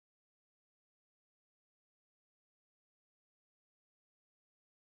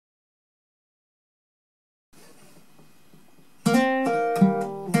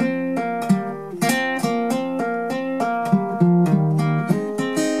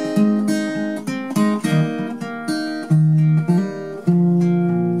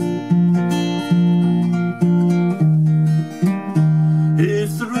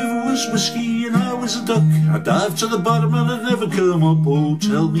dive to the bottom and I'd never come up. Oh,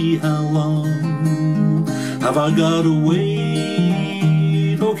 tell me how long have I got to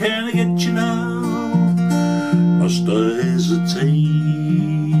wait? Oh, can I get you now? Must I hesitate?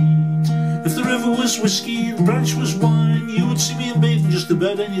 If the river was whiskey and the branch was wine, you would see me bathing just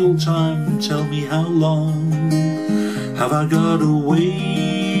about any old time. Tell me how long have I got to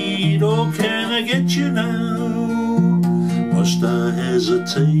wait? Oh, can I get you now? Must I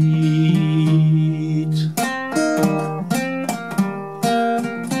hesitate?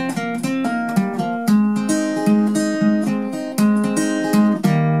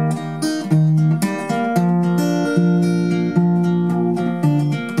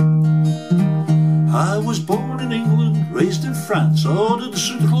 I was born in England, raised in France, ordered to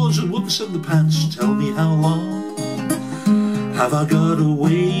suit the clothes and wouldn't send the pants. Tell me how long have I got to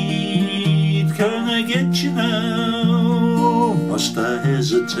wait? Can I get you now? Must I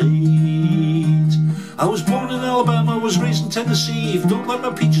hesitate? I was born in Alabama, I was raised in Tennessee. If you don't like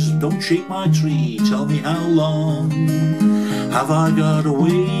my peaches, don't shake my tree. Tell me how long have I got to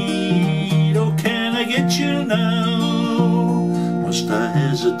wait? Oh, can I get you now? Must I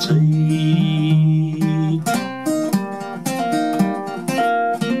hesitate?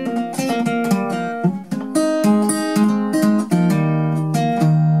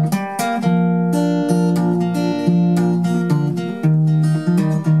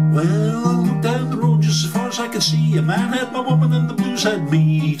 I could see a man had my woman and the blues had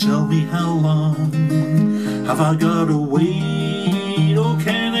me. Tell me how long have I got to wait? Oh,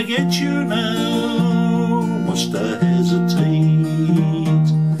 can I get you now? Must I hesitate?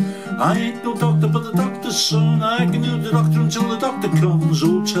 I ain't no doctor but the doctor's son. I can do the doctor until the doctor comes.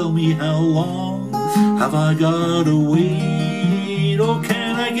 Oh, tell me how long have I got to wait? Oh,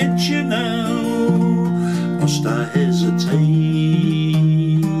 can I get you now? Must I hesitate?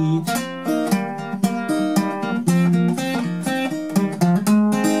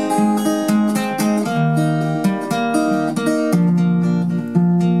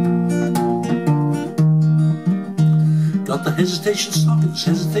 Got the hesitation stockings,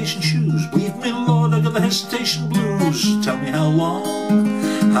 hesitation shoes. Believe me, Lord, I got the hesitation blues. Tell me how long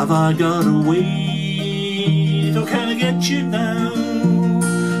have I got to wait? Oh, can I get you now?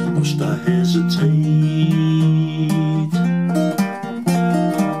 Must I hesitate?